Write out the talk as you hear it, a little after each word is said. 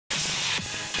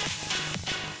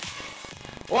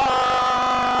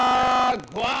Wagwan!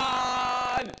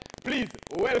 Please,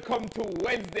 welcome to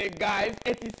Wednesday, guys.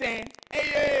 Etty saying,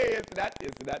 hey, it's that.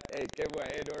 Hey, Kevin,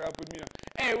 hey, don't rap with me now.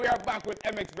 Hey, we are back with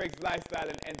MX Breaks Lifestyle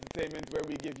and Entertainment, where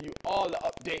we give you all the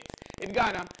updates in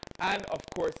Ghana and, of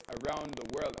course, around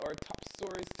the world. Our top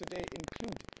stories today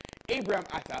include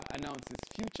Attah announces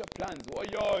future plans.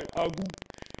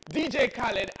 DJ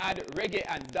Khaled add reggae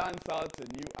and dancehall to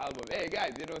new album. Hey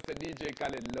guys, you know, so DJ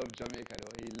Khaled loves Jamaica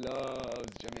though. He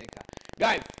loves Jamaica.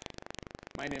 Guys,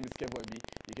 my name is Kevoy B.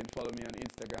 You can follow me on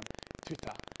Instagram,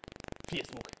 Twitter,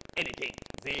 Facebook, anything.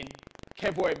 Zane,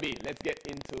 Kevoy B. Let's get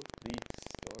into the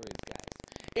stories, guys.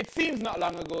 It seems not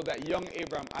long ago that young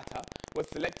Attah was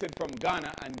selected from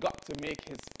Ghana and got to make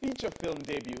his feature film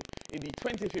debut in the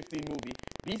 2015 movie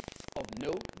Beasts of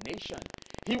No Nation.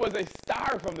 He was a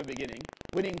star from the beginning,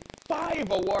 winning 5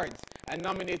 awards and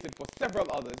nominated for several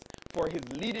others for his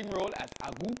leading role as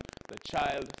Agu, the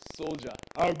child soldier.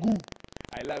 Agu!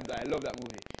 I love that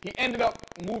movie. He ended up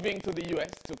moving to the US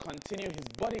to continue his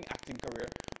budding acting career,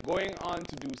 going on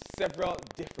to do several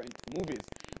different movies.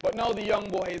 But now the young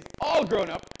boy is all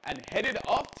grown up and headed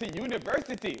off to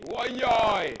university.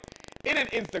 Woyoy! In an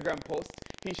Instagram post,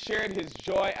 he shared his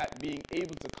joy at being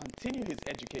able to continue his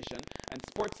education and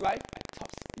sports life at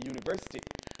Tufts University.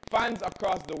 Fans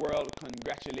across the world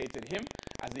congratulated him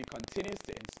as he continues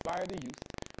to inspire the youth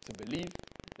to believe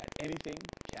that anything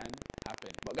can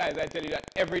happen. But guys, I tell you that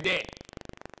every day,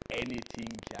 anything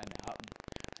can happen.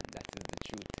 And that is the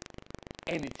truth.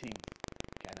 Anything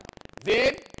can happen.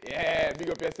 Zane? Yeah, big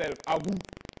up yourself. Abu,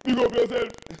 big up yourself.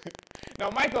 Now,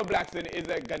 Michael Blackson is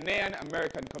a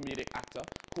Ghanaian-American comedic actor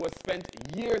who has spent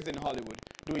years in Hollywood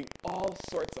doing all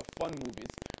sorts of fun movies,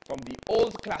 from the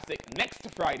old classic Next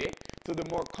Friday to the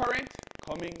more current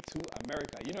Coming to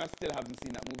America. You know, I still haven't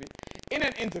seen that movie. In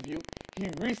an interview, he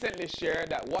recently shared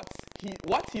that what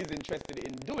he's interested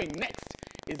in doing next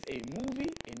is a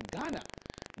movie in Ghana.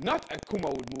 Not a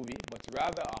Kumawood movie, but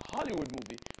rather a Hollywood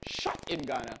movie shot in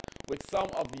Ghana with some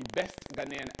of the best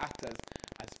Ghanaian actors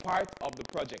as part of the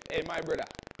project. Hey, my brother,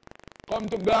 come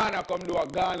to Ghana, come do a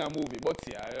Ghana movie. But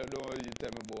see, I don't know what you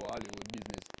tell me about Hollywood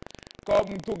business.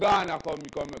 Come to Ghana, come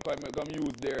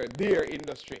use their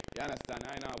industry. You understand?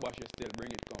 I know Basha still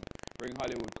bring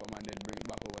Hollywood come and then bring it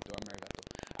back over to America too.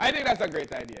 I think that's a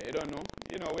great idea. You don't know?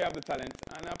 You know, we have the talent,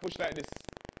 and I push like this.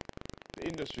 The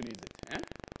industry needs it. Eh?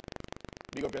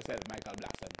 Big up yourself, Michael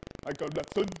Blackson. Michael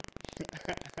Blackson.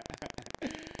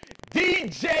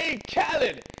 DJ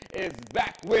Khaled is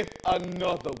back with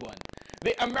another one.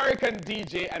 The American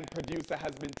DJ and producer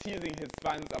has been teasing his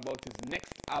fans about his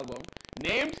next album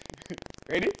named,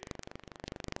 ready?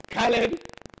 Khaled.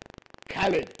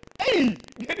 Hey,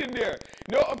 get in there.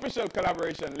 No official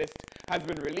collaboration list has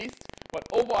been released, but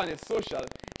over on his social,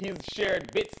 he's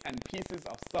shared bits and pieces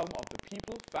of some of the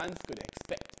people fans could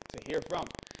expect to hear from.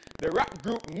 The rap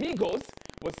group Migos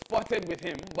was spotted with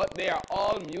him, but they are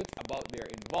all mute about their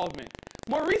involvement.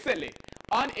 More recently,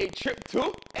 on a trip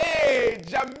to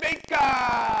Jamaica,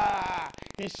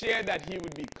 he shared that he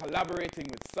would be collaborating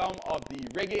with some of the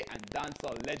reggae and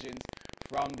dancehall legends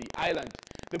from the island.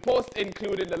 The post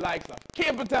included the likes of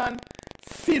Capleton,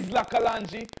 Sizzla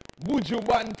Kalonji, Buju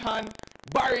Banton,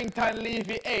 Barrington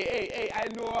Levy. Hey, I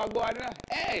know I'm going on.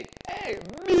 Hey,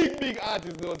 big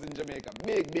artists those in Jamaica.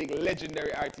 Big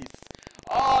legendary artists.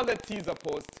 All the teaser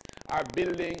posts are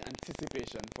building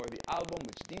anticipation for the album,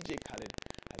 which DJ Khaled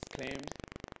has claimed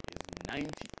is 98%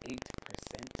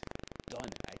 done.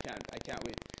 I can't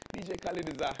wait. DJ Khaled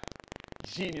is a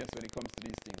genius when it comes to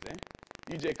these things, eh?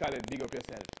 DJ Khaled, big up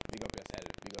yourself.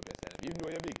 You know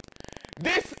you're big.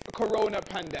 This corona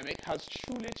pandemic has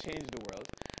truly changed the world,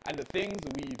 and the things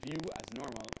we view as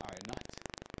normal are not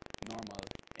normal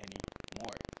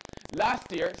anymore.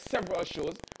 Last year, several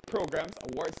shows, programs,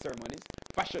 award ceremonies,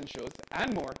 fashion shows,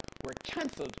 and more were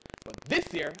cancelled, but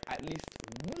this year, at least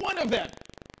one of them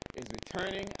is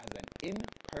returning as an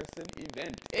in-person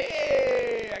event.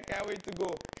 Hey, I can't wait to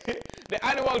go. The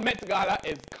annual Met Gala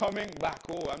is coming back.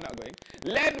 Oh, I'm not going.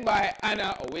 Led by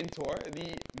Anna Wintour,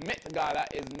 the Met Gala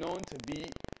is known to be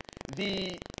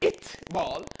the it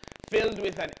ball filled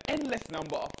with an endless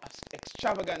number of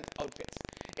extravagant outfits.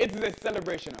 It is a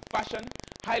celebration of fashion,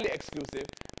 highly exclusive,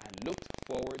 and looked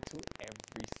forward to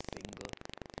every single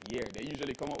year. They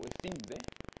usually come up with themes, eh?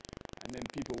 And then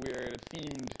people wear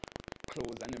themed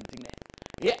clothes and them thing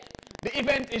there. Yeah. The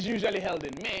event is usually held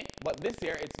in May, but this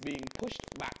year it's being pushed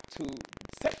back to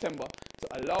September to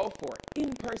allow for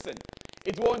in-person.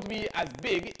 It won't be as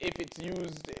big if it's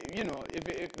used,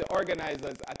 if the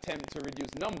organizers attempt to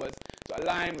reduce numbers to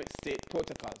align with state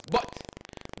protocols. But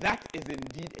that is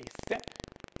indeed a step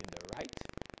in the right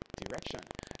direction.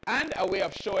 and a way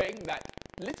of showing that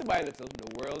little by little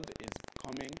the world is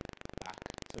coming back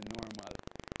to normal.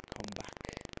 Come back,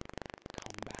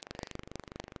 come back,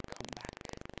 come back.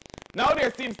 Now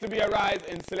there seems to be a rise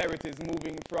in celebrities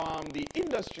moving from the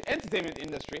entertainment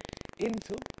industry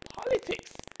into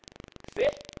politics. See?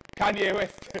 Kanye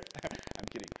West. I'm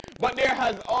kidding. But there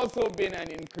has also been an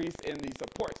increase in the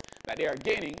support that they are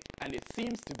gaining, and it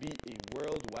seems to be a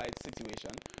worldwide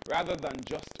situation rather than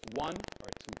just one or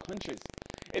two countries.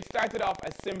 It started off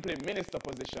as simply minister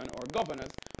position or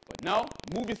governors, but now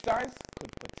movie stars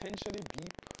could potentially be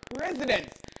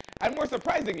presidents. And more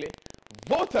surprisingly,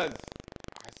 voters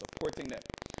are supporting them.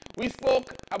 We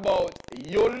spoke about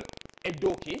Yul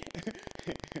Edochie,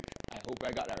 I hope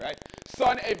I got that right,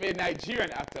 son of a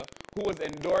Nigerian actor who was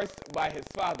endorsed by his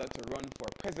father to run for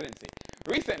presidency.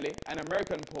 Recently, an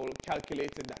American poll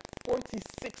calculated that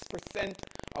 46%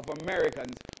 of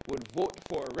Americans would vote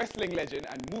for wrestling legend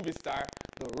and movie star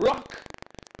The Rock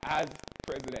as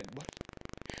president. But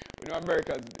we know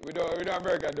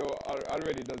America though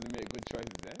already doesn't make good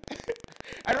choices. Eh?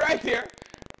 And right here,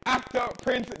 actor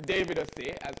Prince David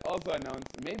Osei has also announced,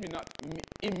 maybe not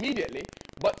immediately,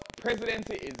 but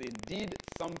presidency is indeed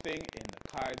something in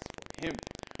the cards for him.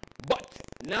 But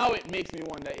now it makes me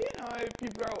wonder, if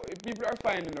people are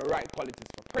finding the right qualities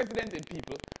for president in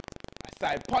people,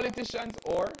 aside politicians,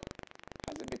 or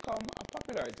has it become a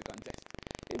popularity contest?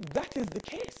 If that is the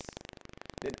case,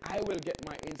 then I will get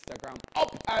my Instagram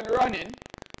up and running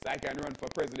so I can run for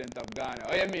president of Ghana.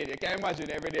 Oh, you mean? You can imagine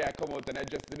every day I come out and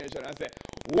address the nation and say,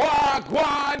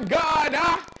 Wagwan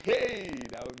Ghana! Hey,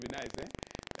 that would be nice, eh?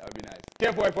 That would be nice.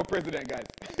 Careful for president, guys.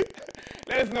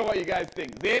 Let us know what you guys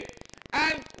think. See?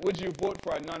 And would you vote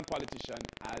for a non-politician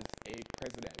as a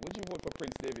president? Would you vote for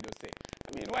Prince David Osei?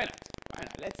 I mean, why not? Why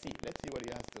not? Let's see. Let's see what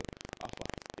he has to offer.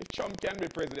 If Trump can be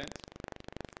president,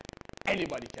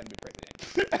 anybody can be president.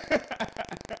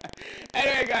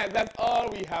 Anyway, guys, that's all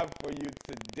we have for you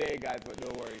today, guys. But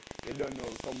don't worry, you don't know.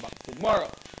 We'll come back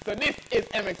tomorrow. So this is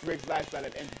MX Breaks Lifestyle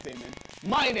and Entertainment.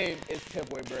 My name is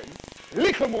Boy Burton.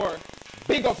 Little more.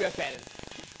 Big up yourself.